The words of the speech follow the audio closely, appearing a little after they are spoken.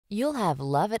You'll have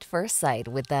love at first sight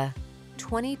with the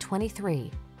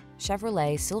 2023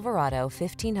 Chevrolet Silverado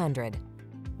 1500.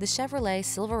 The Chevrolet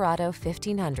Silverado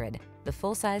 1500, the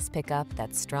full-size pickup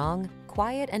that's strong,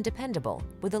 quiet, and dependable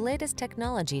with the latest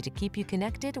technology to keep you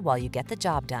connected while you get the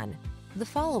job done. The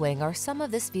following are some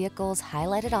of this vehicle's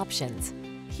highlighted options: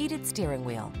 heated steering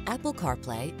wheel, Apple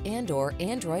CarPlay and/or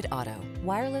Android Auto,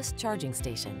 wireless charging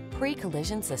station,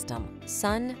 pre-collision system,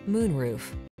 sun, moonroof,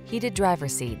 heated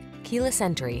driver's seat, keyless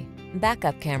entry,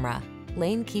 backup camera,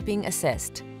 lane keeping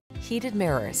assist, heated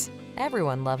mirrors.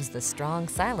 Everyone loves the strong,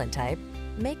 silent type.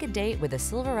 Make a date with a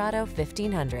Silverado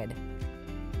 1500.